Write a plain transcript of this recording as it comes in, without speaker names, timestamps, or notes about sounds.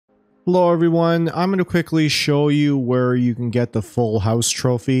Hello everyone, I'm going to quickly show you where you can get the full house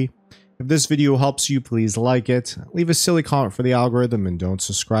trophy. If this video helps you, please like it, leave a silly comment for the algorithm, and don't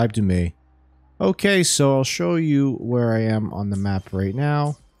subscribe to me. Okay, so I'll show you where I am on the map right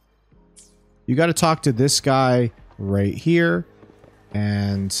now. You got to talk to this guy right here,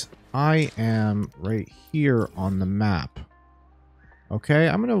 and I am right here on the map. Okay,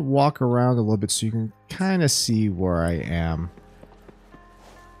 I'm going to walk around a little bit so you can kind of see where I am.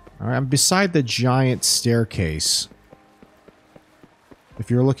 Alright, I'm beside the giant staircase. If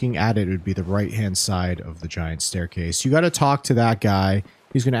you're looking at it, it would be the right-hand side of the giant staircase. You got to talk to that guy.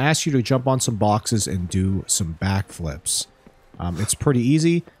 He's going to ask you to jump on some boxes and do some backflips. It's pretty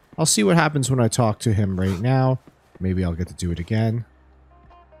easy. I'll see what happens when I talk to him right now. Maybe I'll get to do it again.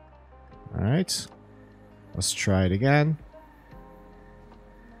 Alright. Let's try it again.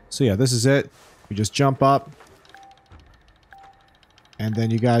 So yeah, this is it. You just jump up. And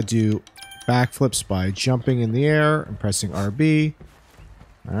then you gotta do backflips by jumping in the air and pressing RB.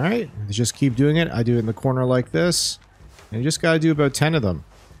 Alright, just keep doing it. I do it in the corner like this. And you just gotta do about 10 of them.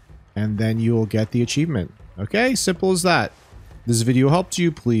 And then you will get the achievement. Okay, simple as that. If this video helped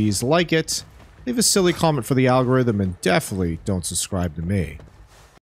you, please like it. Leave a silly comment for the algorithm, and definitely don't subscribe to me.